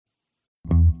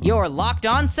Your Locked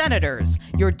On Senators,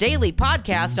 your daily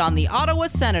podcast on the Ottawa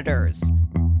Senators.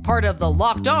 Part of the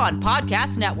Locked On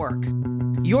Podcast Network.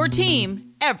 Your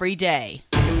team every day.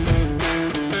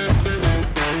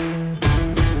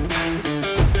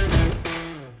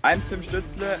 I'm Tim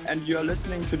Stützle, and you're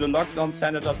listening to the Locked On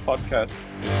Senators podcast.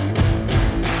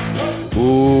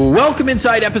 Welcome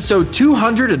inside episode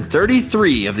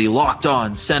 233 of the Locked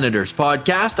On Senators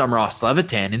podcast. I'm Ross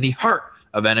Levitan in the heart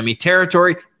of enemy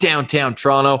territory, downtown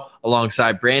Toronto,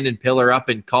 alongside Brandon Pillar up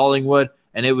in Collingwood.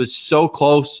 And it was so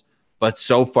close, but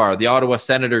so far. The Ottawa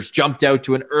Senators jumped out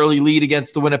to an early lead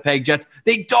against the Winnipeg Jets.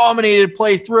 They dominated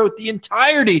play throughout the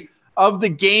entirety of the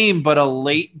game, but a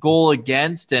late goal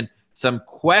against and some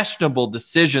questionable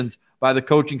decisions by the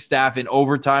coaching staff in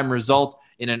overtime result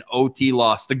in an OT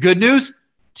loss. The good news,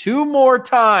 2 more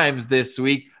times this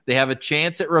week, they have a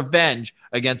chance at revenge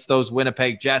against those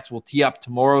Winnipeg Jets. We'll tee up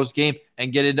tomorrow's game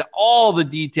and get into all the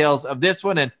details of this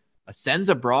one. And Ascends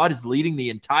Abroad is leading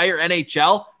the entire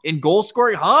NHL in goal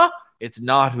scoring, huh? It's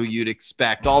not who you'd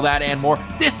expect. All that and more.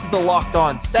 This is the Locked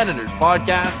On Senators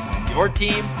podcast, your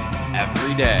team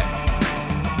every day.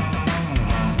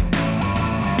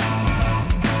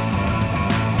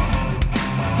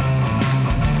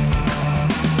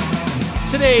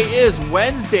 Today is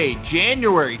Wednesday,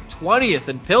 January 20th,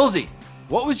 and Pilsy,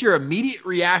 what was your immediate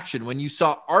reaction when you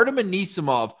saw Artem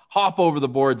Anisimov hop over the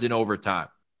boards in overtime?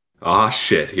 Ah,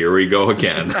 shit, here we go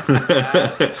again.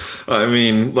 I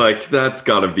mean, like, that's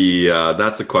got to be,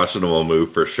 that's a questionable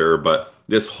move for sure, but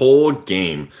this whole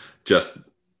game, just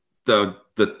the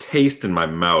taste in my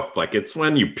mouth, like, it's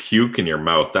when you puke in your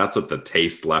mouth, that's what the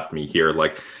taste left me here.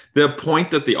 Like, the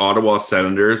point that the Ottawa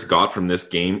Senators got from this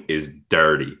game is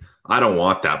dirty. I don't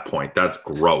want that point. That's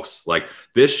gross. Like,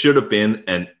 this should have been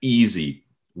an easy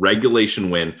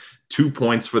regulation win. 2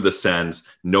 points for the Sens,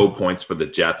 no points for the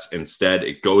Jets. Instead,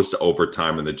 it goes to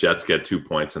overtime and the Jets get 2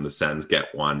 points and the Sens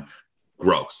get 1.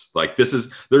 Gross. Like,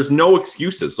 there's no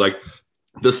excuses. Like,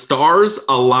 the stars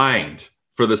aligned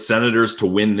for the Senators to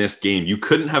win this game. You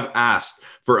couldn't have asked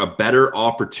for a better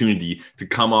opportunity to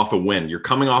come off a win. You're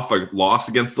coming off a loss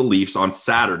against the Leafs on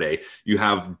Saturday. You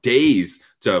have days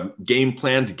to game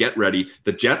plan, to get ready.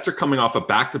 The Jets are coming off a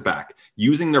back-to-back,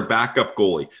 using their backup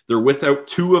goalie. They're without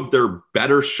 2 of their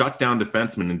better shutdown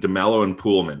defensemen in DeMello and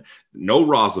Poolman. No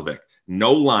Roslovic,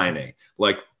 no Laine,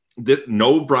 like this,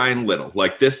 no Brian Little.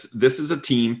 Like this is a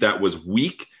team that was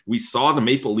weak. We saw the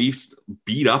Maple Leafs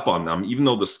beat up on them, even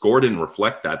though the score didn't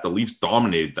reflect that. The Leafs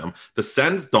dominated them. The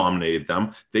Sens dominated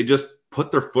them. They just put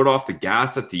their foot off the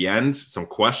gas at the end. Some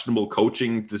questionable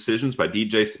coaching decisions by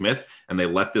DJ Smith, and they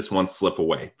let this one slip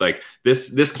away. Like,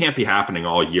 this can't be happening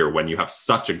all year when you have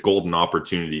such a golden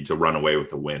opportunity to run away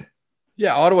with a win.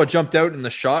 Yeah, Ottawa jumped out in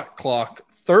the shot clock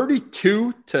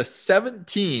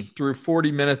 32-17 through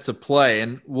 40 minutes of play.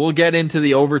 And we'll get into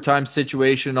the overtime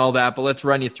situation and all that, but let's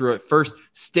run you through it. First,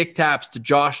 stick taps to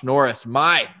Josh Norris,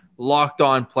 my locked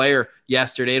on player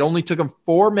yesterday. It only took him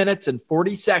 4 minutes and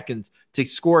 40 seconds to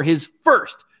score his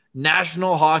first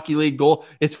National Hockey League goal.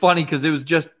 It's funny because it was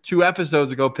just 2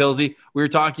 episodes ago, Pilsy, we were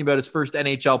talking about his first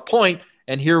NHL point,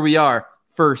 and here we are,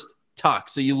 first tuck.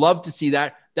 So you love to see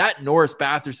that. That Norris,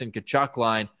 Batherson, Tkachuk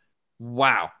line,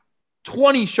 wow.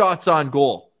 20 shots on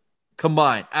goal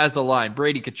combined as a line.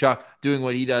 Brady Tkachuk doing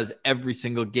what he does every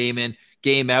single game in,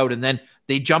 game out. And then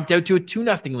they jumped out to a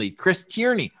 2-0 lead. Chris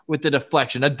Tierney with the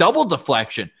deflection, a double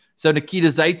deflection. So Nikita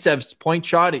Zaitsev's point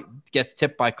shot, it gets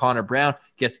tipped by Connor Brown,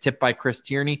 gets tipped by Chris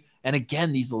Tierney. And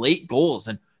again, these late goals.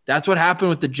 And that's what happened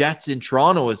with the Jets in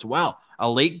Toronto as well. A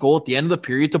late goal at the end of the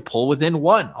period to pull within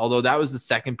 1. Although that was the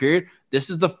second period. This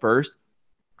is the first.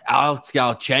 Alex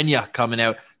Galchenyuk coming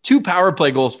out. 2 power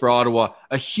play goals for Ottawa.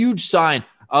 A huge sign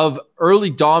of early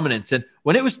dominance. And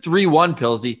when it was 3-1,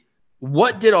 Pilsy,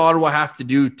 what did Ottawa have to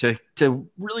do to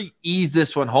really ease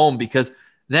this one home? Because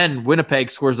then Winnipeg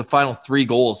scores the final 3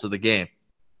 goals of the game.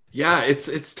 Yeah,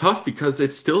 it's tough because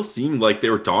it still seemed like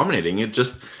they were dominating. It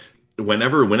just,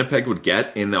 whenever Winnipeg would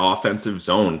get in the offensive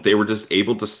zone, they were just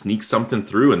able to sneak something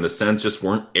through, and the Sens just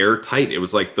weren't airtight. It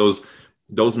was like those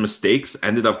mistakes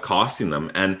ended up costing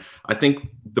them. And I think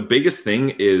the biggest thing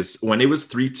is when it was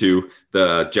 3-2,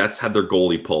 the Jets had their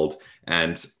goalie pulled,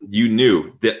 and you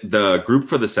knew that the group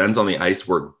for the Sens on the ice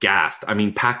were gassed. I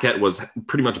mean, Paquette was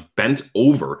pretty much bent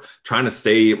over trying to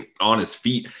stay on his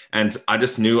feet. And I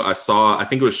just knew, I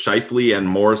think it was Scheifele and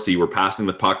Morrissey were passing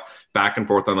the puck back and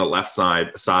forth on the left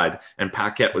side, and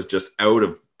Paquette was just out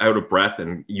of breath,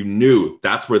 and you knew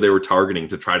that's where they were targeting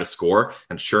to try to score.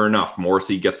 And sure enough,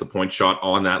 Morrissey gets the point shot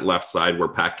on that left side where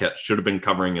Paquette should have been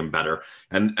covering him better.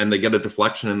 And they get a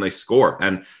deflection and they score.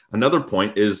 And another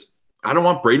point is I don't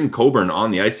want Braden Coburn on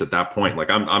the ice at that point.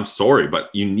 Like, I'm sorry, but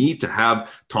you need to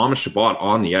have Thomas Chabot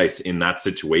on the ice in that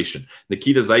situation.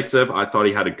 Nikita Zaitsev, I thought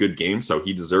he had a good game, so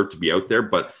he deserved to be out there,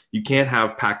 but you can't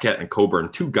have Paquette and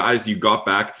Coburn, two guys you got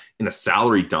back in a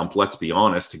salary dump, let's be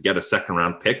honest, to get a second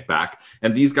round pick back.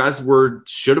 And these guys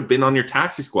should have been on your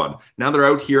taxi squad. Now they're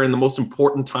out here in the most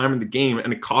important time in the game,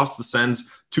 and it cost the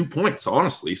Sens 2 points,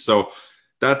 honestly. So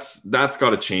that's got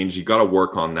to change. You got to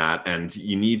work on that, and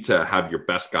you need to have your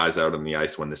best guys out on the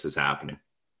ice when this is happening.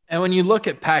 And when you look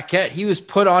at Paquette, he was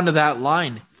put onto that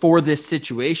line for this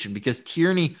situation because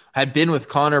Tierney had been with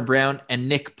Connor Brown and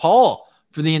Nick Paul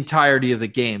for the entirety of the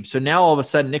game. So now all of a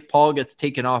sudden Nick Paul gets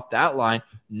taken off that line.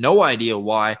 No idea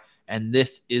why. And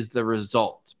this is the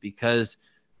result because,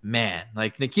 man,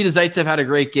 like Nikita Zaitsev had a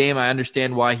great game. I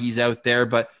understand why he's out there,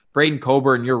 but Braden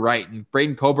Coburn, you're right. And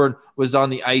Braden Coburn was on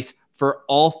the ice for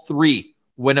all 3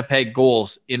 Winnipeg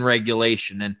goals in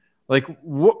regulation. And like,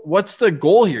 what's the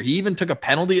goal here? He even took a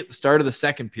penalty at the start of the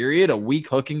second period, a weak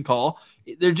hooking call.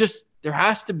 There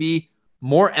has to be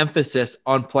more emphasis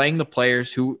on playing the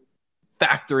players who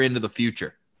factor into the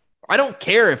future. I don't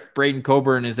care if Braden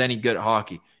Coburn is any good at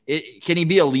hockey. Can he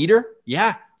be a leader?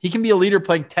 Yeah, he can be a leader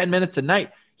playing 10 minutes a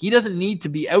night. He doesn't need to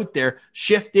be out there,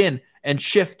 shift in and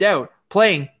shift out,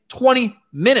 playing 20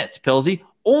 minutes, Pilsy.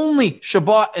 Only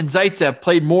Chabot and Zaitsev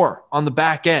played more on the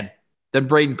back end than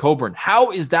Braden Coburn.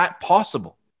 How is that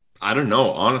possible? I don't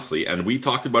know, honestly. And we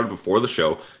talked about it before the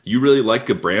show. You really like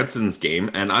Goodbranson's game,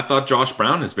 and I thought Josh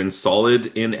Brown has been solid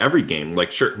in every game.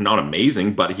 Like, sure, not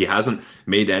amazing, but he hasn't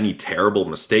made any terrible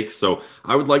mistakes. So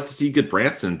I would like to see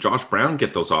Goodbranson and Josh Brown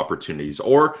get those opportunities,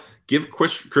 or give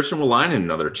Christian Wolanin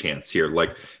another chance here.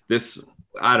 Like this,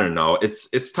 I don't know.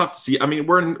 It's tough to see. I mean,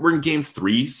 we're in game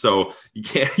 3, so you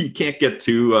can't get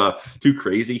too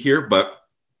crazy here, but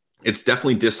it's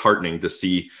definitely disheartening to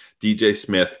see DJ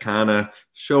Smith kind of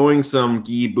showing some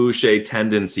Guy Boucher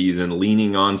tendencies and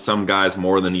leaning on some guys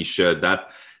more than he should. That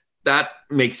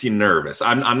makes you nervous.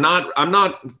 I'm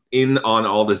not in on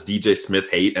all this DJ Smith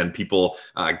hate and people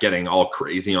getting all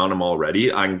crazy on him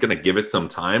already. I'm gonna give it some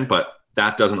time, but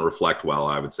that doesn't reflect well,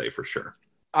 I would say, for sure.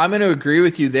 I'm going to agree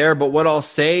with you there, but what I'll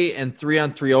say, and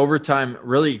 3-on-3 overtime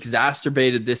really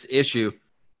exacerbated this issue.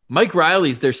 Mike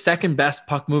Riley's their second best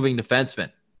puck moving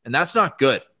defenseman, and that's not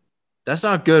good. That's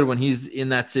not good when he's in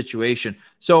that situation.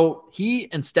 So he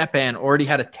and Stepan already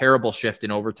had a terrible shift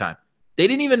in overtime. They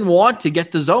didn't even want to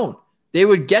get the zone. They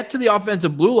would get to the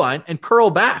offensive blue line and curl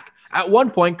back. At one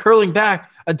point, curling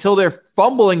back until they're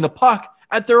fumbling the puck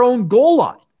at their own goal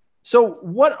line. So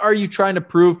what are you trying to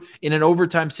prove in an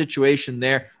overtime situation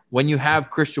there when you have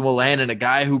Christian Wolanin, a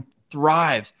guy who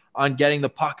thrives on getting the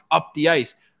puck up the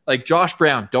ice? Like Josh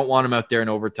Brown, don't want him out there in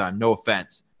overtime. No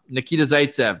offense. Nikita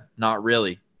Zaitsev, not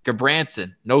really.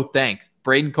 Goodbranson, no thanks.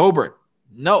 Braden Coburn,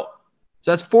 no.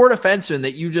 So that's 4 defensemen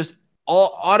that you just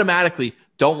all automatically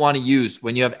don't want to use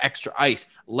when you have extra ice.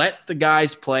 Let the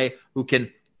guys play who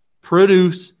can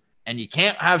produce, and you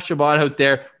can't have Chabot out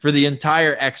there for the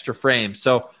entire extra frame.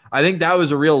 So I think that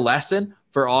was a real lesson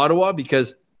for Ottawa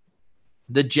because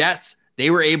the Jets,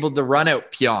 they were able to run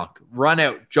out Pionk, run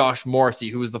out Josh Morrissey,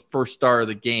 who was the first star of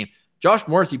the game. Josh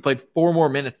Morrissey played 4 more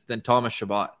minutes than Thomas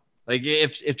Chabot. Like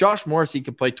if Josh Morrissey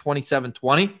could play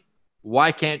 27-20,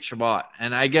 why can't Chabot?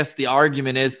 And I guess the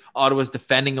argument is Ottawa's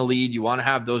defending a lead. You want to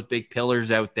have those big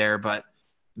pillars out there. But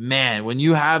man, when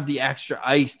you have the extra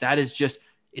ice, that is just,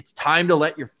 it's time to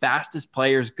let your fastest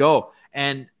players go.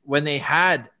 And when they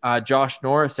had Josh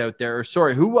Norris out there, or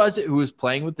sorry, who was it who was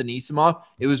playing with the Anisimov?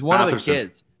 It was one of the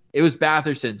kids. It was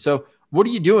Batherson. So what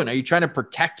are you doing? Are you trying to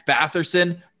protect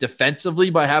Batherson defensively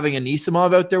by having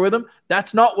Anisimov out there with him?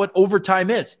 That's not what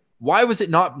overtime is. Why was it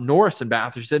not Norris and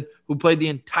Batherson who played the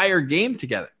entire game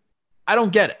together? I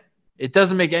don't get it. It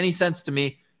doesn't make any sense to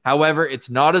me. However,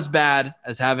 it's not as bad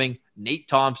as having Nate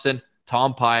Thompson,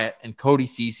 Tom Pyatt, and Cody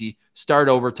Ceci start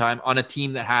overtime on a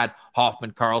team that had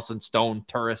Hoffman, Carlson, Stone,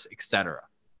 Turris, etc.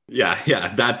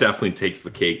 Yeah, that definitely takes the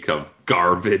cake of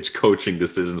garbage coaching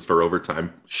decisions for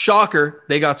overtime. Shocker,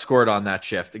 they got scored on that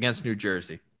shift against New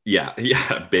Jersey. Yeah,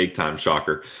 big time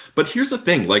shocker. But here's the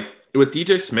thing, like with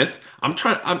DJ Smith,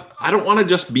 I don't want to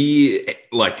just be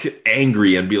like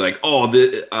angry and be like, oh,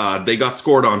 they got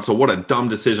scored on, so what a dumb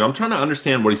decision. I'm trying to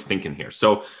understand what he's thinking here.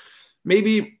 So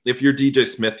maybe if you're DJ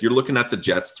Smith, you're looking at the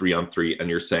Jets 3-on-3 and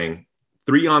you're saying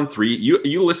 3-on-3,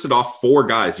 you listed off 4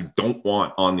 guys you don't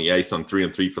want on the ice on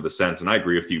 3-on-3 for the Sens, and I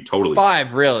agree with you totally.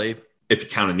 5, really. If you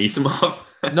count Anisimov.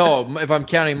 No, if I'm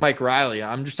counting Mike Riley,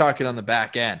 I'm just talking on the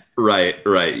back end. Right.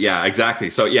 Yeah, exactly.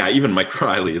 So yeah, even Mike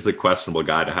Riley is a questionable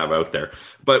guy to have out there.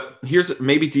 But here's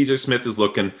maybe DJ Smith is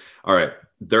looking, all right,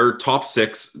 their top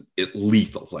six,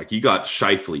 lethal. Like, you got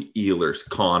Scheifele, Ehlers,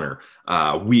 Connor,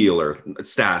 Wheeler,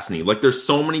 Stastny. Like, there's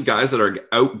so many guys that are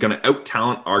going to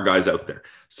out-talent our guys out there.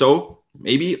 So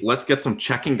maybe let's get some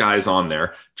checking guys on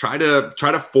there. Try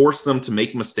to force them to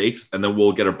make mistakes, and then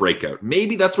we'll get a breakout.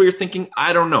 Maybe that's what you're thinking.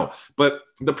 I don't know. But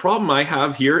the problem I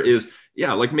have here is,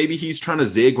 yeah, like maybe he's trying to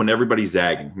zig when everybody's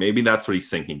zagging. Maybe that's what he's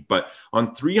thinking. But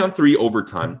on 3-on-3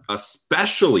 overtime,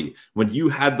 especially when you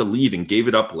had the lead and gave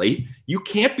it up late, you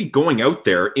can't be going out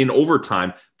there in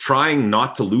overtime trying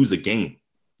not to lose a game.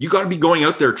 You got to be going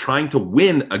out there trying to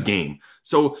win a game.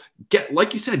 So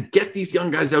like you said, get these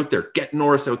young guys out there, get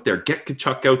Norris out there, get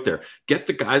Tkachuk out there, get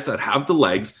the guys that have the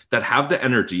legs, that have the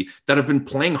energy, that have been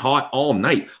playing hot all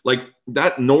night. Like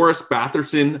that Norris,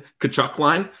 Batherson, Tkachuk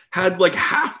line had like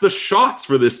half the shots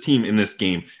for this team in this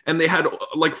game. And they had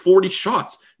like 40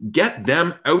 shots. Get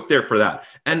them out there for that.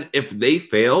 And if they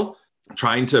fail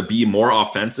trying to be more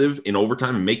offensive in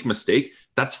overtime and make a mistake,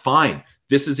 that's fine.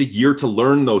 This is a year to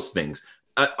learn those things.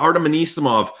 Artem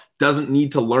Anisimov doesn't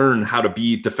need to learn how to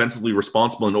be defensively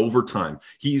responsible in overtime.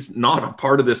 He's not a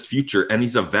part of this future, and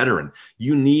he's a veteran.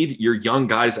 You need your young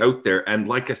guys out there. And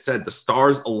like I said, the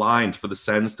stars aligned for the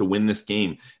Sens to win this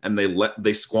game, and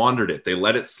they squandered it. They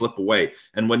let it slip away.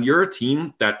 And when you're a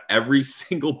team that every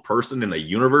single person in the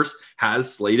universe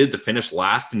has slated to finish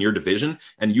last in your division,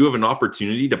 and you have an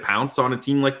opportunity to pounce on a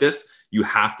team like this, you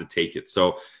have to take it.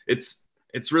 So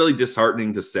it's really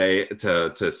disheartening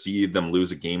to see them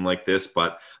lose a game like this,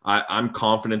 but I'm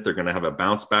confident they're going to have a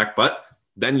bounce back. But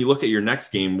then you look at your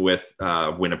next game with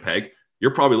Winnipeg,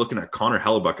 you're probably looking at Connor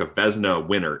Hellebuyck, a Vezina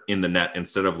winner, in the net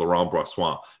instead of Laurent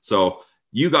Brossoit. So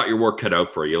you got your work cut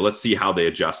out for you. Let's see how they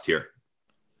adjust here.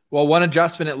 Well, one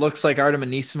adjustment, it looks like Artem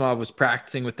Anisimov was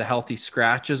practicing with the healthy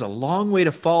scratches. A long way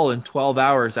to fall in 12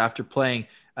 hours after playing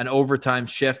an overtime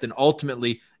shift and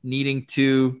ultimately needing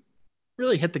to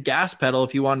really hit the gas pedal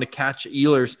if you wanted to catch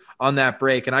Ehlers on that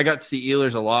break. And I got to see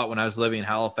Ehlers a lot when I was living in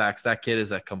Halifax. That kid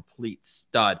is a complete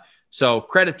stud. So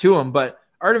credit to him. But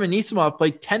Artem Anisimov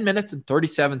played 10 minutes and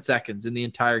 37 seconds in the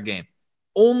entire game.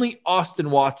 Only Austin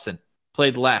Watson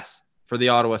played less for the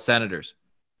Ottawa Senators.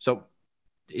 So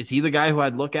is he the guy who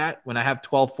I'd look at when I have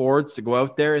 12 forwards to go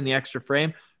out there in the extra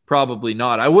frame? Probably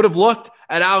not. I would have looked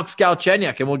at Alex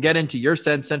Galchenyuk, and we'll get into your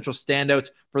Sens Central standouts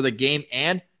for the game.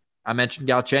 And I mentioned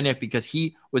Galchenyuk because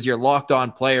he was your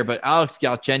locked-on player, but Alex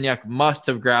Galchenyuk must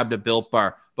have grabbed a Built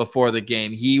Bar before the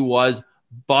game. He was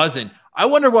buzzing. I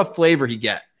wonder what flavor he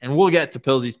get, and we'll get to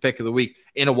Pilsy's pick of the week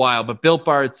in a while. But Built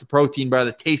Bar, it's the protein bar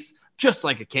that tastes just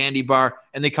like a candy bar,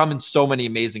 and they come in so many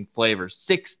amazing flavors.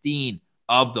 16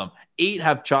 of them. 8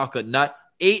 have chocolate nut.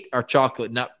 8 are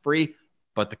chocolate nut free,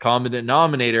 but the common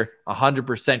denominator,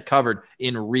 100% covered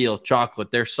in real chocolate.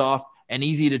 They're soft and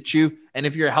easy to chew. And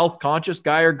if you're a health conscious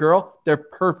guy or girl, they're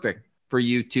perfect for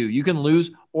you too. You can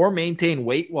lose or maintain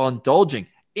weight while indulging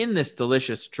in this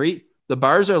delicious treat. The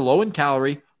bars are low in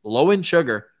calorie, low in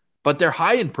sugar, but they're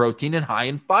high in protein and high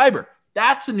in fiber.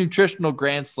 That's a nutritional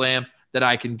grand slam that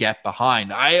I can get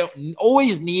behind. I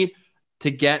always need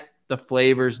to get the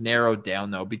flavors narrowed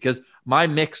down though, because my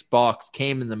mixed box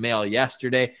came in the mail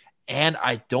yesterday and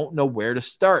I don't know where to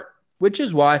start, which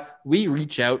is why we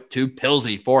reach out to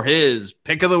Pilsy for his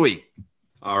pick of the week.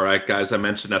 All right, guys, I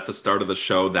mentioned at the start of the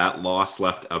show that loss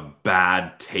left a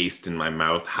bad taste in my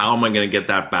mouth. How am I going to get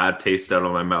that bad taste out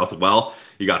of my mouth? Well,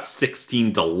 you got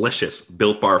 16 delicious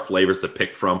Built Bar flavors to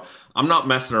pick from. I'm not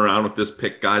messing around with this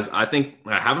pick, guys. I think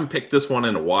I haven't picked this one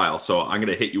in a while, so I'm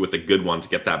going to hit you with a good one to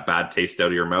get that bad taste out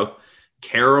of your mouth.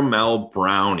 Caramel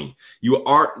brownie.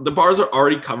 The bars are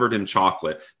already covered in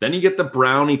chocolate. Then you get the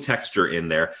brownie texture in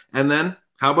there. And then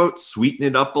how about sweeten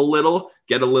it up a little?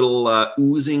 Get a little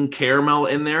oozing caramel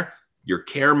in there. Your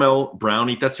caramel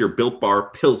brownie. That's your Built Bar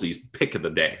Pilsy's pick of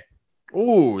the day.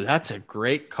 Oh, that's a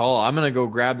great call. I'm going to go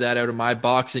grab that out of my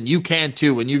box, and you can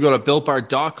too. When you go to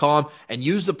BuiltBar.com and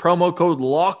use the promo code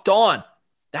LOCKEDON,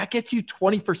 that gets you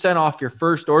 20% off your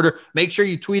first order. Make sure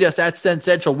you tweet us at Sens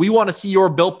Central. We want to see your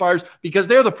Built Bars because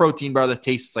they're the protein bar that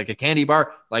tastes like a candy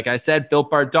bar. Like I said,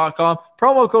 BuiltBar.com,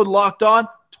 promo code LOCKEDON,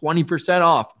 20%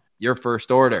 off your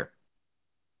first order.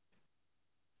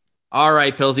 All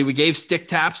right, Pilsy, we gave stick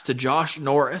taps to Josh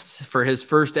Norris for his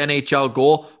first NHL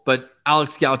goal, but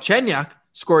Alex Galchenyuk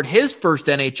scored his first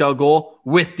NHL goal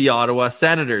with the Ottawa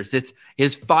Senators. It's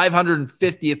his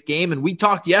 550th game, and we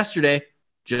talked yesterday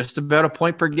just about a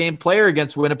point per game player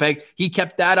against Winnipeg. He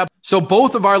kept that up. So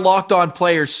both of our locked on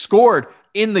players scored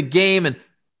in the game, and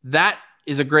that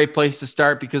is a great place to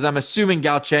start because I'm assuming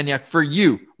Galchenyuk for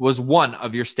you was one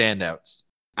of your standouts.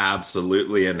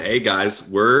 Absolutely. And hey guys,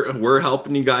 we're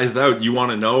helping you guys out. You want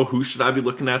to know who should I be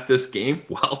looking at this game?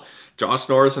 Well, Josh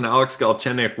Norris and Alex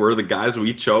Galchenyuk were the guys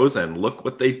we chose, and look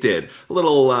what they did. A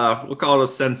little, we'll call it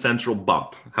a central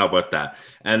bump. How about that?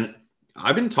 And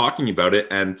I've been talking about it,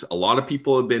 and a lot of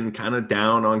people have been kind of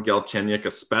down on Galchenyuk,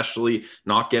 especially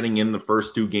not getting in the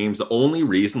first 2 games. The only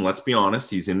reason, let's be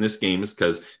honest, he's in this game is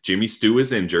because Jimmy Stu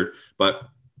is injured. But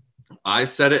I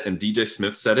said it and DJ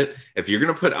Smith said it. If you're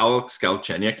going to put Alex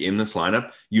Galchenyuk in this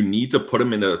lineup, you need to put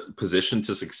him in a position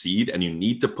to succeed, and you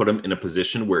need to put him in a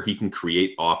position where he can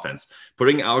create offense.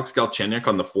 Putting Alex Galchenyuk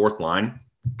on the 4th line,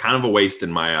 kind of a waste in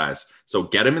my eyes. So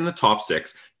get him in the top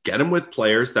 6. Get him with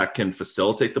players that can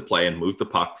facilitate the play and move the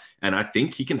puck. And I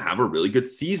think he can have a really good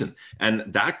season. And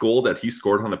that goal that he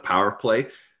scored on the power play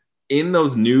in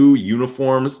those new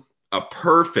uniforms, a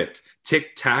perfect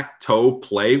tic-tac-toe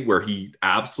play where he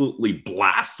absolutely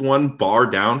blasts one bar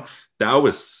down. That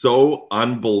was so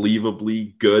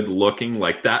unbelievably good looking.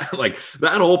 Like that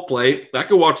whole play, I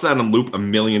could watch that on loop a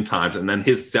million times. And then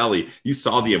his celly, you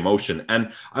saw the emotion.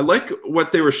 And I like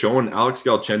what they were showing Alex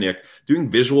Galchenyuk doing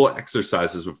visual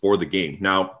exercises before the game.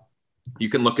 Now, you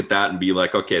can look at that and be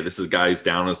like, okay, this is a guy who's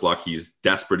down on his luck. He's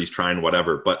desperate. He's trying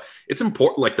whatever. But it's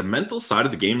important. Like the mental side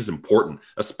of the game is important,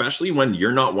 especially when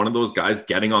you're not one of those guys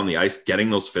getting on the ice,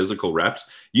 getting those physical reps.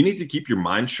 You need to keep your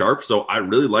mind sharp. So I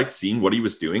really like seeing what he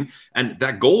was doing. And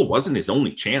that goal wasn't his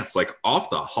only chance. Like off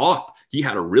the hop, he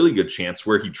had a really good chance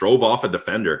where he drove off a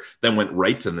defender, then went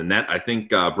right to the net. I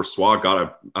think Brossoit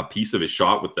got a piece of his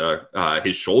shot with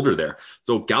his shoulder there.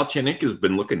 So Galchenyuk has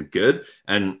been looking good.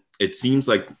 And it seems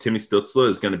like Timmy Stützle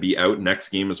is going to be out next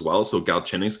game as well. So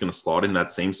Galchenyuk is going to slot in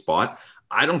that same spot.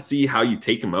 I don't see how you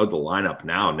take him out of the lineup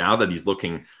now that he's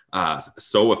looking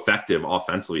so effective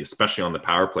offensively, especially on the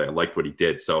power play. I liked what he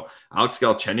did. So Alex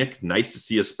Galchenyuk, nice to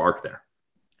see a spark there.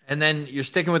 And then you're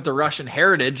sticking with the Russian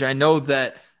heritage. I know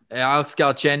that Alex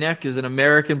Galchenyuk is an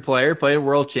American player, played at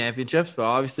World Championships, but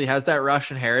obviously has that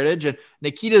Russian heritage. And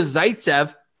Nikita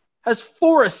Zaitsev has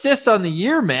 4 assists on the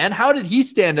year, man. How did he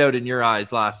stand out in your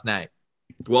eyes last night?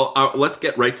 Well, let's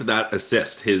get right to that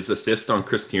assist, his assist on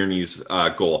Chris Tierney's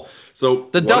goal. So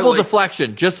the double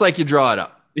deflection, just like you draw it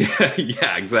up.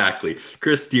 Yeah, exactly.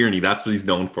 Chris Tierney, that's what he's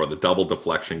known for, the double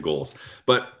deflection goals.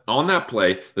 But on that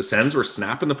play, the Sens were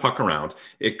snapping the puck around.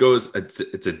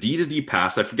 It's a D-to-D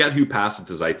pass. I forget who passed it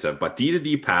to Zaitsev, but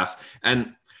D-to-D pass.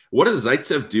 And what does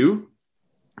Zaitsev do?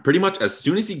 Pretty much as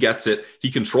soon as he gets it, he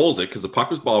controls it because the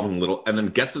puck was bobbing a little and then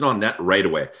gets it on net right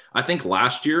away. I think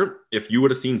last year, if you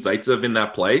would have seen Zaitsev in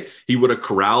that play, he would have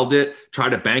corralled it,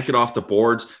 tried to bank it off the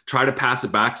boards, try to pass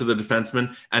it back to the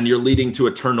defenseman, and you're leading to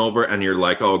a turnover and you're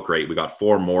like, oh, great, we got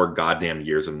 4 more goddamn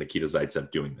years of Nikita Zaitsev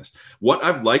doing this. What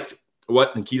I've liked,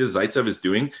 what Nikita Zaitsev is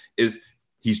doing is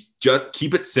he's just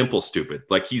keep it simple, stupid.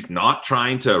 Like he's not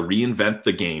trying to reinvent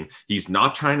the game. He's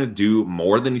not trying to do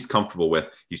more than he's comfortable with.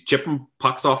 He's chipping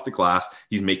pucks off the glass.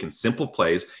 He's making simple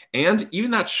plays. And even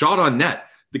that shot on net,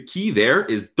 the key there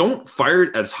is don't fire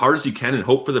it as hard as you can and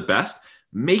hope for the best.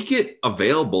 Make it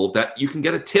available that you can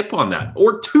get a tip on that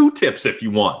or 2 tips if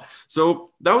you want.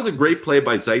 So that was a great play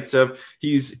by Zaitsev.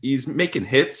 He's making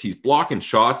hits. He's blocking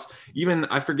shots. Even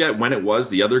I forget when it was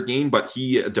the other game, but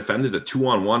he defended a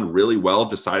 2-on-1 really well,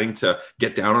 deciding to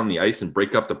get down on the ice and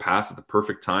break up the pass at the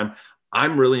perfect time.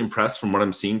 I'm really impressed from what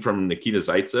I'm seeing from Nikita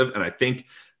Zaitsev. And I think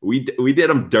we did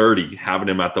him dirty having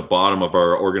him at the bottom of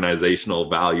our organizational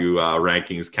value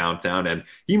rankings countdown. And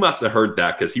he must have heard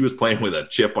that because he was playing with a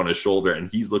chip on his shoulder and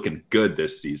he's looking good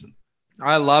this season.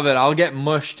 I love it. I'll get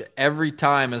mushed every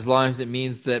time as long as it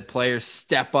means that players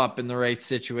step up in the right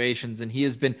situations. And he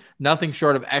has been nothing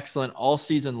short of excellent all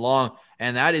season long.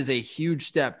 And that is a huge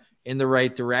step in the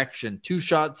right direction. 2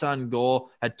 shots on goal,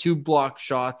 had 2 blocked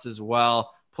shots as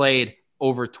well, played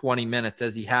over 20 minutes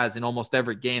as he has in almost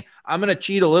every game. I'm going to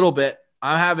cheat a little bit.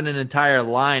 I'm having an entire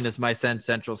line as my Sens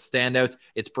Central standouts.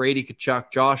 It's Brady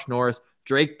Tkachuk, Josh Norris,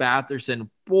 Drake Batherson.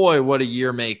 Boy, what a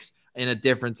year makes in a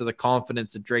difference of the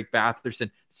confidence of Drake Batherson.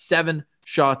 7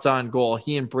 shots on goal.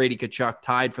 He and Brady Tkachuk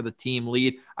tied for the team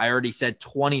lead. I already said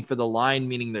 20 for the line,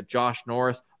 meaning that Josh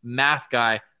Norris, math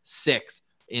guy, 6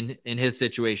 in his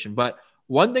situation. But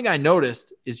one thing I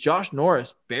noticed is Josh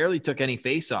Norris barely took any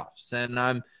faceoffs, and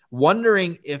I'm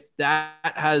wondering if that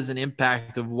has an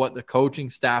impact of what the coaching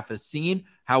staff has seen.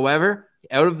 However,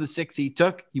 out of the 6 he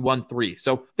took, he won 3.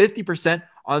 So 50%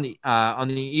 on the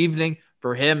evening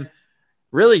for him.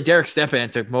 Really, Derek Stepan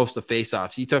took most of the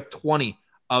faceoffs. He took 20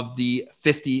 of the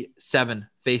 57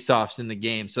 faceoffs in the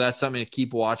game. So that's something to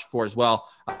keep watch for as well.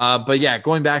 But yeah,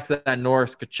 going back to that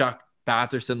Norris, Tkachuk,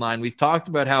 Batherson line, we've talked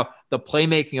about how the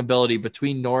playmaking ability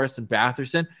between Norris and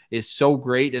Batherson is so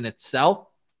great in itself.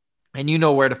 And you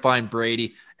know where to find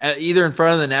Brady, either in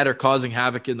front of the net or causing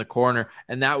havoc in the corner.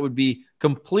 And that would be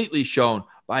completely shown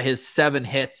by his 7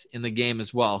 hits in the game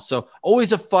as well. So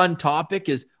always a fun topic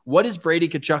is, what is Brady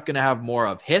Tkachuk going to have more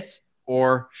of, hits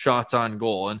or shots on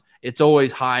goal? And it's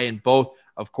always high in both.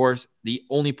 Of course, the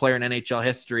only player in NHL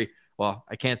history, well,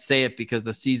 I can't say it because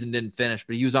the season didn't finish,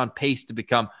 but he was on pace to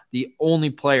become the only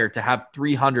player to have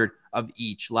 300 of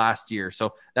each last year.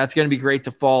 So that's going to be great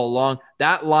to follow along.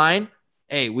 That line,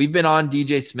 hey, we've been on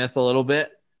DJ Smith a little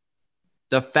bit.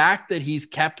 The fact that he's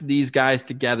kept these guys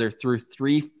together through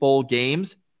 3 full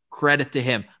games, credit to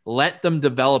him. Let them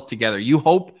develop together. You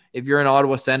hope, if you're an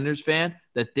Ottawa Senators fan,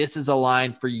 that this is a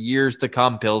line for years to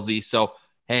come, Pilsy. So,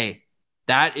 hey,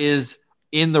 that is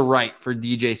in the right for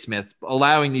DJ Smith,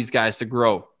 allowing these guys to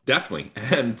grow. Definitely.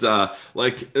 And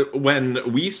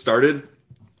when we started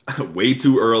way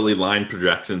too early line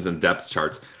projections and depth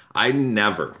charts, I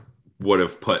never would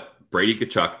have put Brady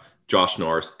Tkachuk, Josh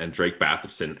Norris, and Drake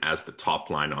Batherson as the top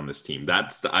line on this team.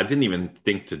 I didn't even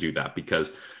think to do that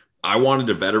because I wanted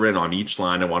a veteran on each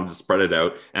line. I wanted to spread it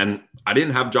out. And I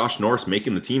didn't have Josh Norris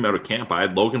making the team out of camp. I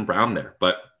had Logan Brown there.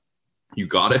 But you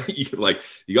gotta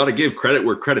give credit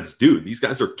where credit's due. These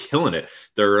guys are killing it.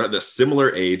 They're the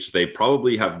similar age. They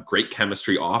probably have great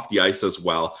chemistry off the ice as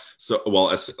well. So,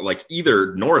 as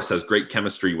either Norris has great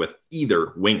chemistry with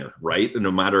either winger, right?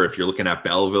 No matter if you're looking at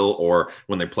Belleville or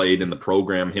when they played in the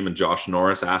program, him and Josh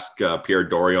Norris. Ask Pierre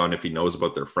Dorion if he knows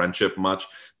about their friendship much.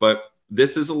 But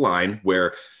this is a line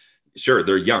where, sure,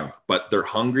 they're young, but they're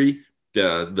hungry.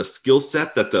 The skill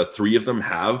set that the 3 of them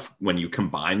have, when you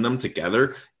combine them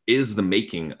together, is the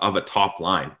making of a top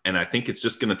line. And I think it's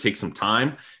just going to take some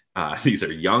time. These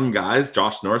are young guys.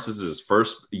 Josh Norris is his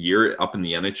first year up in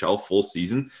the NHL full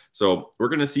season. So we're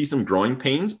going to see some growing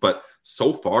pains, but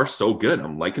so far, so good.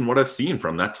 I'm liking what I've seen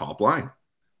from that top line.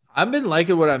 I've been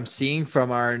liking what I'm seeing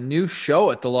from our new show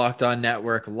at the Locked On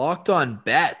Network, Locked On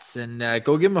Bets, and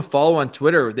go give them a follow on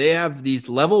Twitter. They have these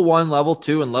level 1, level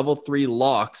 2, and level 3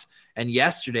 locks. And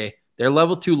yesterday, their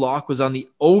level 2 lock was on the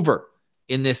over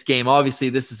in this game. Obviously,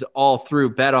 this is all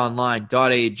through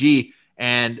betonline.ag,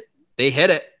 and they hit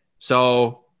it.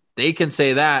 So they can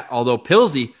say that, although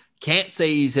Pilsy can't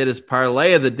say he's hit his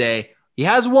parlay of the day. He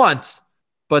has once,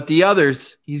 but the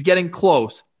others, he's getting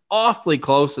close, awfully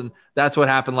close, and that's what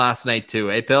happened last night too,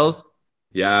 eh, Pills?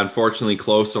 Yeah, unfortunately,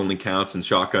 close only counts in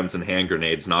shotguns and hand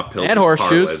grenades, not Pills' and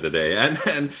horseshoes parlay of the day.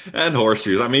 And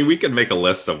horseshoes. I mean, we can make a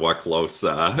list of what close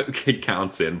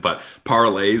counts in, but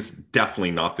parlays,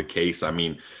 definitely not the case. I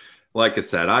mean, like I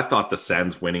said, I thought the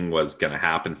Sens winning was going to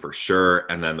happen for sure.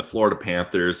 And then the Florida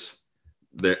Panthers,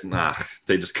 they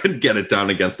just couldn't get it done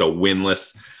against a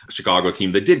winless Chicago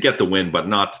team. They did get the win, but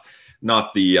not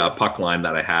the puck line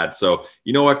that I had. So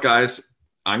you know what, guys?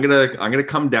 I'm gonna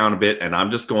come down a bit, and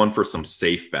I'm just going for some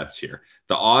safe bets here.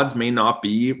 The odds may not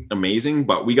be amazing,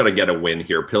 but we got to get a win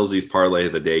here. Pilsy's parlay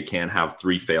of the day can't have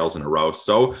 3 fails in a row.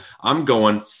 So I'm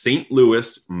going St.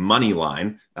 Louis money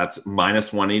line. That's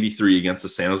 -183 against the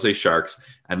San Jose Sharks.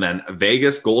 And then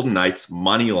Vegas Golden Knights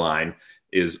money line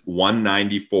is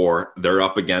 194. They're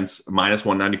up against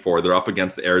 -194. They're up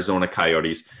against the Arizona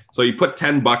Coyotes. So you put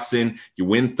 $10 in, you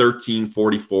win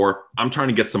 13.44. I'm trying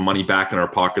to get some money back in our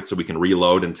pocket so we can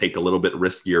reload and take a little bit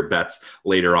riskier bets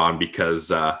later on,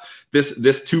 because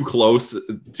this too close,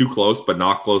 but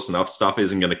not close enough stuff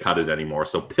isn't going to cut it anymore.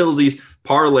 So Pilsy's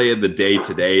parlay of the day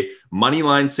today: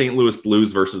 moneyline St. Louis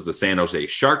Blues versus the San Jose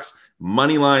Sharks,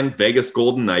 moneyline Vegas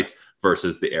Golden Knights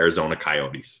versus the Arizona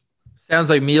Coyotes. Sounds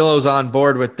like Milo's on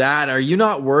board with that. Are you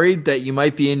not worried that you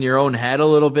might be in your own head a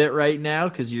little bit right now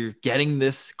because you're getting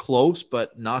this close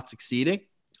but not succeeding?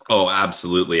 Oh,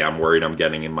 absolutely. I'm worried I'm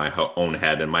getting in my own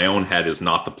head, and my own head is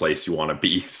not the place you want to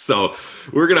be. So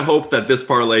we're going to hope that this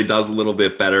parlay does a little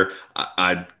bit better.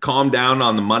 I'd calm down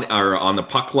on the money or on the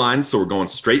puck line. So we're going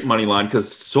straight money line,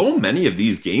 because so many of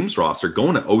these games, Ross, are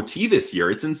going to OT this year.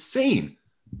 It's insane.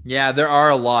 Yeah, there are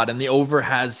a lot, and the over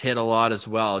has hit a lot as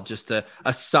well. Just a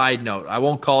side note. I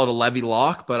won't call it a Levy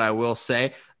lock, but I will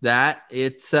say that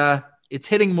it's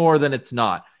hitting more than it's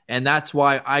not. And that's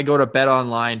why I go to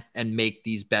BetOnline and make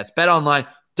these bets.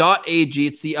 BetOnline.ag,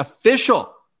 it's the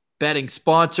official betting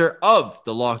sponsor of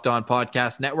the Locked On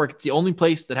Podcast Network. It's the only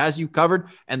place that has you covered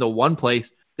and the one place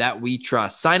that we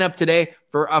trust. Sign up today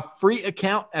for a free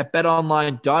account at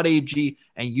BetOnline.ag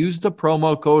and use the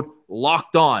promo code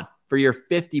LOCKEDON for your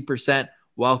 50%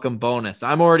 welcome bonus.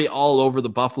 I'm already all over the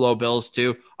Buffalo Bills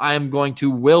too. I am going to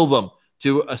will them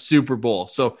to a Super Bowl.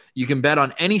 So you can bet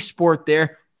on any sport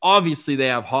there. Obviously, they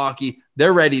have hockey.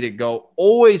 They're ready to go.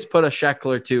 Always put a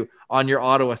shekel or two on your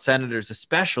Ottawa Senators,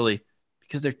 especially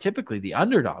because they're typically the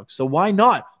underdog. So why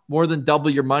not more than double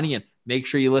your money? And make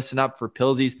sure you listen up for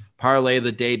Pilsy's parlay of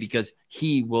the day, because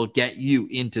he will get you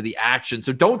into the action.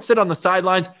 So don't sit on the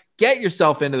sidelines. get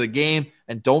yourself into the game.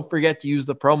 And don't forget to use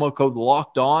the promo code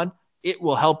Locked On. It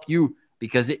will help you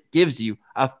because it gives you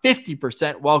a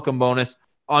 50% welcome bonus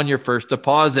on your first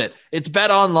deposit. It's Bet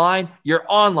Online, your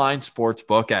online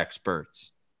sportsbook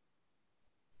experts.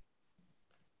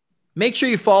 Make sure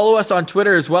you follow us on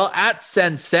Twitter as well at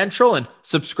Send Central and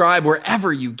subscribe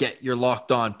wherever you get your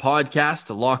Locked On podcast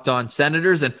to Locked On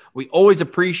Senators. And we always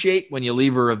appreciate when you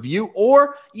leave a review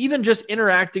or even just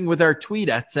interacting with our tweet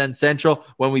at Send Central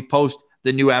when we post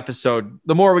the new episode.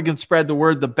 The more we can spread the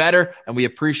word, the better. And we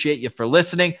appreciate you for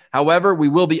listening. However, we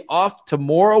will be off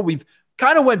tomorrow. We've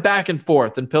kind of went back and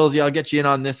forth, and Pillsy, I'll get you in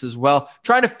on this as well,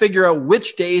 trying to figure out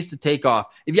which days to take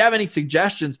off. If you have any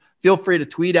suggestions, feel free to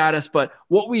tweet at us. But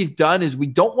what we've done is we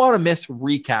don't want to miss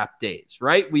recap days,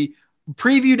 right? We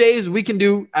preview days we can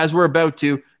do as we're about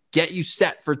to get you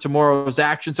set for tomorrow's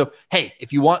action. So, hey,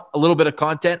 if you want a little bit of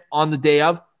content on the day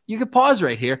of, you can pause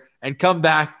right here and come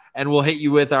back, and we'll hit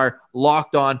you with our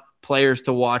Locked On players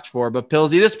to watch for. But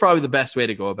Pillsy, this is probably the best way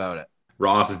to go about it.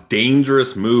 Ross,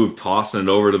 dangerous move, tossing it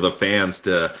over to the fans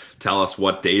to tell us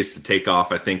what days to take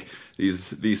off. I think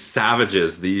these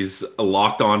savages, these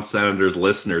Locked On Senators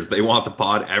listeners, they want the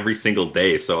pod every single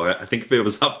day. So I think if it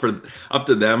was up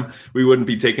to them, we wouldn't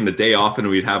be taking the day off and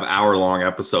we'd have hour-long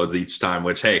episodes each time,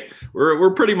 which, hey,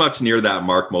 we're pretty much near that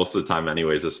mark most of the time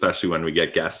anyways, especially when we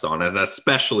get guests on, and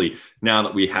especially now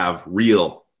that we have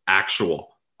real, actual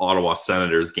Ottawa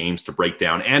Senators games to break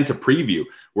down and to preview.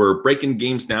 We're breaking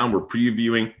games down. We're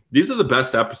previewing. These are the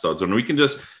best episodes when we can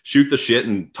just shoot the shit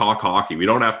and talk hockey. We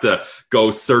don't have to go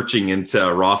searching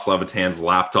into Ross Levitan's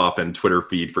laptop and Twitter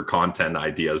feed for content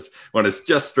ideas. When it's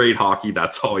just straight hockey,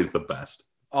 that's always the best.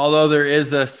 Although there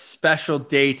is a special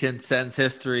date in Sens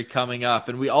history coming up,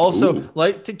 and we also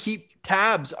like to keep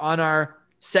tabs on our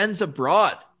Sens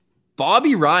abroad.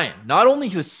 Bobby Ryan, not only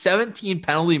has 17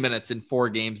 penalty minutes in 4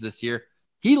 games this year,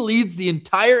 he leads the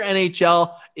entire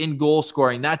NHL in goal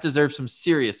scoring. That deserves some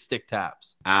serious stick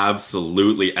taps.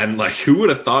 Absolutely. And who would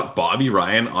have thought Bobby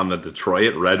Ryan on the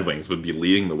Detroit Red Wings would be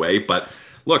leading the way? But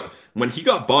look, when he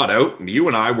got bought out, you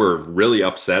and I were really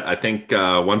upset. I think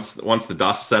once the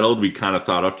dust settled, we kind of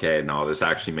thought, okay, no, this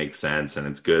actually makes sense. And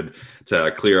it's good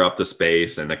to clear up the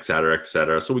space and et cetera, et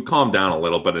cetera. So we calmed down a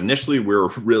little, but initially we were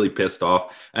really pissed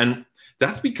off. And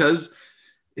that's because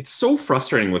it's so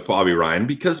frustrating with Bobby Ryan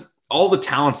because all the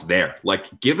talent's there.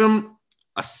 Give him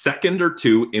a second or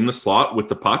two in the slot with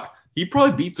the puck. He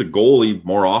probably beats a goalie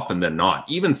more often than not,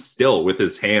 even still with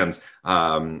his hands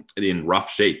in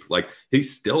rough shape. He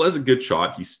still has a good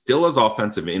shot. He still has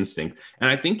offensive instinct.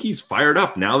 And I think he's fired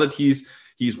up now that he's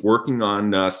working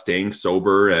on staying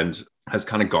sober and has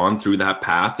kind of gone through that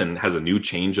path and has a new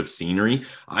change of scenery.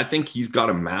 I think he's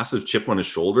got a massive chip on his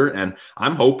shoulder, and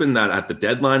I'm hoping that at the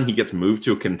deadline he gets moved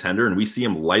to a contender and we see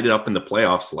him light it up in the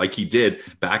playoffs like he did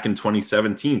back in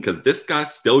 2017, because this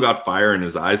guy's still got fire in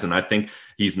his eyes, and I think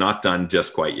he's not done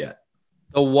just quite yet.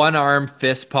 The one-arm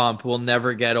fist pump will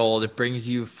never get old. It brings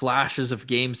you flashes of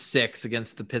Game 6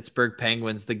 against the Pittsburgh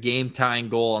Penguins, the game-tying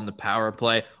goal on the power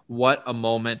play. What a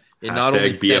moment in not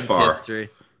only Sens history.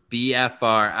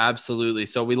 BFR, absolutely.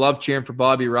 So we love cheering for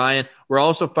Bobby Ryan. We're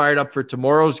also fired up for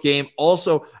tomorrow's game,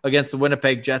 also against the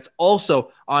Winnipeg Jets,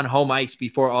 also on home ice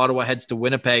before Ottawa heads to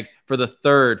Winnipeg for the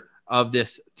third of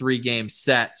this 3-game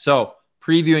set. So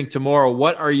previewing tomorrow,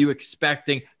 what are you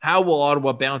expecting? How will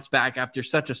Ottawa bounce back after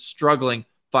such a struggling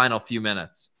final few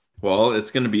minutes? Well, it's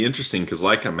going to be interesting because,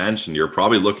 like I mentioned, you're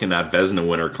probably looking at Vezina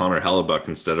winner Connor Hellebuyck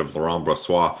instead of Laurent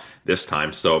Brossoit this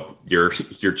time. So your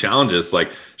challenge is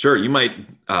sure, you might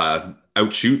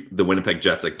outshoot the Winnipeg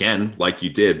Jets again, like you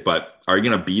did, but are you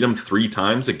going to beat them 3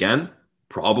 times again?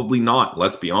 Probably not.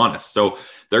 Let's be honest. So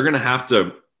they're going to have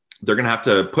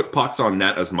to put pucks on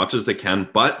net as much as they can,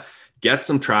 but get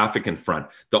some traffic in front.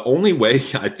 The only way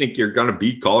I think you're going to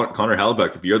beat Connor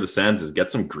Hellebuyck if you're the Sens is get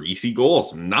some greasy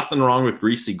goals. Nothing wrong with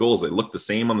greasy goals. They look the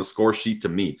same on the score sheet to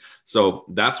me. So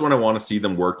that's what I want to see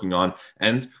them working on.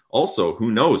 And also, who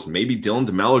knows? Maybe Dylan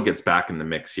DeMello gets back in the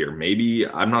mix here. Maybe,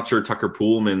 I'm not sure Tucker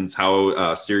Poolman's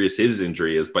how serious his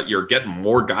injury is, but you're getting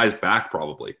more guys back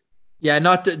probably. Yeah,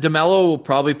 not DeMello will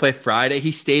probably play Friday.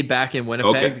 He stayed back in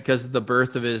Winnipeg because of the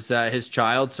birth of his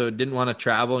child, so didn't want to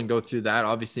travel and go through that.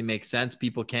 Obviously makes sense.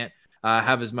 People can't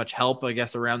have as much help, I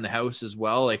guess, around the house as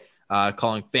well,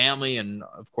 calling family. And,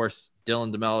 of course,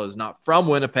 Dylan DeMello is not from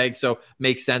Winnipeg, so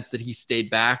makes sense that he stayed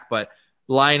back. But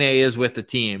Laine is with the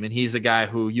team, and he's a guy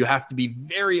who you have to be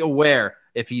very aware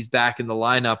if he's back in the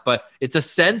lineup. But it's a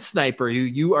Sens sniper who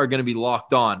you are going to be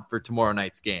locked on for tomorrow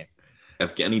night's game.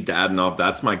 Evgeny Dadonov,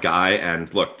 that's my guy.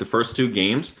 And look, the first 2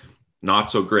 games, not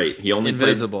so great. He only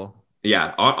invisible.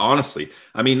 Yeah, honestly.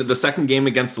 I mean, the second game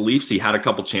against the Leafs, he had a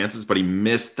couple chances, but he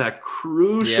missed that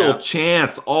crucial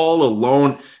chance all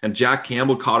alone. And Jack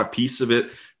Campbell caught a piece of it.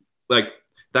 Like,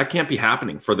 that can't be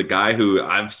happening for the guy who,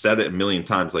 I've said it a million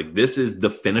times, like, this is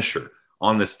the finisher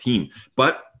on this team.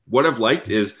 But what I've liked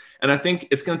is, and I think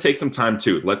it's going to take some time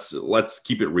too. Let's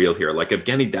keep it real here. Like,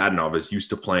 Evgeny Dadonov is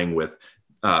used to playing with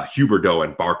Huberdeau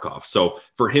and Barkov. So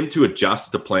for him to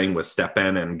adjust to playing with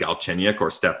Stepan and Galchenyuk or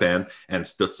Stepan and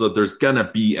Stützle, there's going to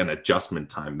be an adjustment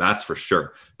time. That's for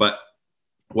sure. But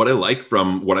what I like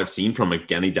from what I've seen from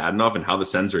Evgeny Dadonov and how the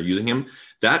Sens are using him,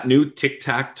 that new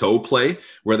tic-tac-toe play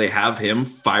where they have him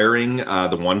firing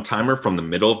the one-timer from the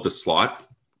middle of the slot,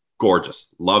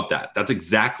 gorgeous. Love that. That's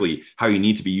exactly how you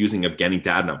need to be using Evgeny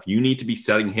Dadonov. You need to be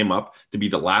setting him up to be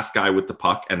the last guy with the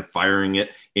puck and firing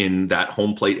it in that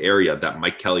home plate area that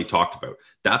Mike Kelly talked about.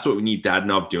 That's what we need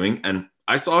Dadonov doing. And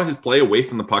I saw his play away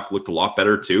from the puck looked a lot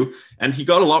better too. And he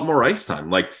got a lot more ice time.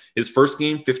 Like his first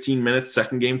game, 15 minutes,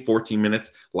 second game, 14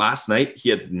 minutes. Last night, he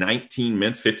had 19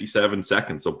 minutes, 57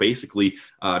 seconds. So basically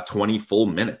 20 full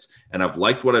minutes. And I've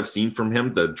liked what I've seen from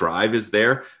him. The drive is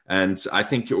there. And I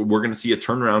think we're going to see a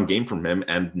turnaround game from him.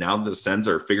 And now the Sens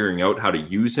are figuring out how to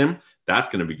use him. That's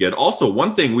going to be good. Also,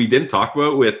 one thing we didn't talk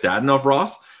about with Dadonov,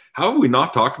 Ross, how have we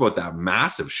not talked about that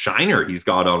massive shiner he's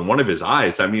got on one of his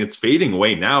eyes? I mean, it's fading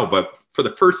away now, but for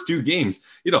the first two games,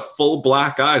 he had a full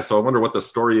black eye. So I wonder what the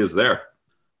story is there.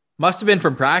 Must have been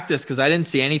from practice because I didn't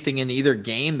see anything in either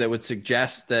game that would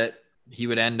suggest that he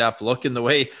would end up looking the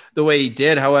way he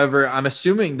did. However, I'm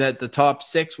assuming that the top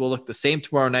six will look the same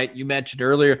tomorrow night. You mentioned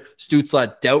earlier,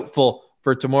 Stützle doubtful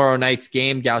for tomorrow night's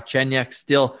game. Galchenyuk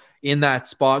still in that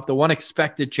spot. The one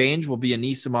expected change will be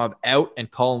Anisimov out and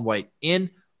Colin White in.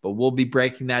 But we'll be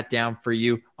breaking that down for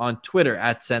you on Twitter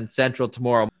at Sens Central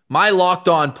tomorrow. My locked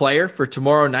on player for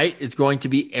tomorrow night is going to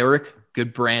be Erik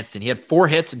Gudbranson. He had 4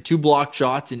 hits and 2 blocked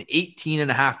shots in 18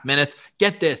 and a half minutes.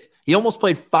 Get this. He almost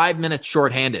played 5 minutes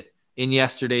shorthanded in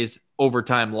yesterday's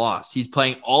overtime loss. He's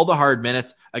playing all the hard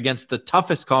minutes against the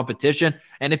toughest competition.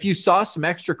 And if you saw some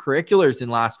extracurriculars in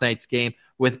last night's game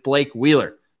with Blake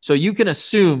Wheeler, so you can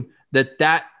assume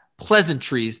that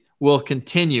pleasantries will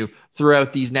continue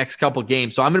throughout these next couple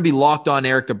games. So I'm going to be locked on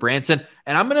Erik Gudbranson,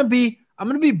 and I'm going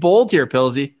to be bold here,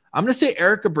 Pilsy. I'm going to say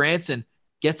Erik Gudbranson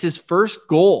gets his first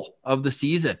goal of the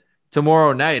season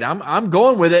tomorrow night. I'm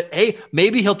going with it. Hey,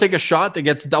 maybe he'll take a shot that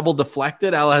gets double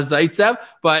deflected, a la Zaitsev,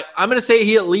 but I'm going to say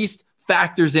he at least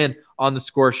factors in on the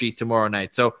score sheet tomorrow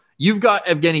night. So you've got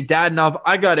Evgeny Dadonov.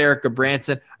 I got Erik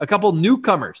Gudbranson, a couple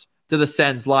newcomers to the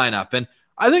Sens lineup. And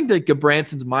I think that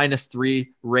Gudbranson's -3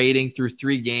 rating through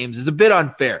 3 games is a bit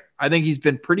unfair. I think he's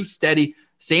been pretty steady.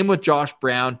 Same with Josh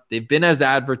Brown. They've been as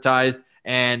advertised,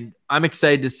 and I'm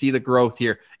excited to see the growth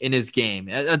here in his game.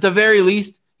 At the very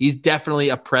least, he's definitely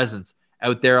a presence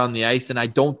out there on the ice, and I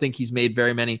don't think he's made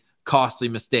very many costly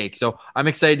mistakes. So I'm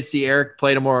excited to see Erik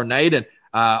play tomorrow night. And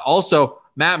also,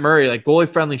 Matt Murray, like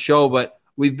goalie-friendly show, but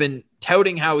we've been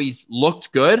touting how he's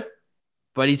looked good,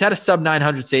 but he's had a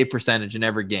sub-900 save percentage in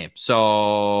every game.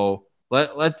 So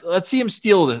let's see him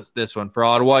steal this one for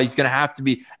Ottawa. He's going to have to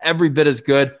be every bit as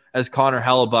good as Connor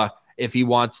Hellebuyck if he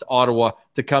wants Ottawa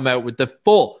to come out with the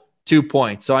full 2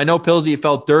 points. So I know, Pilsy, you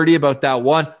felt dirty about that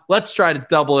one. Let's try to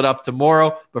double it up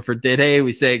tomorrow. But for today,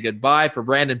 we say goodbye. For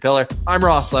Brandon Pillar, I'm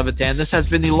Ross Levitan. This has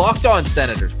been the Locked On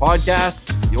Senators podcast,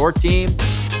 your team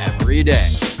every day.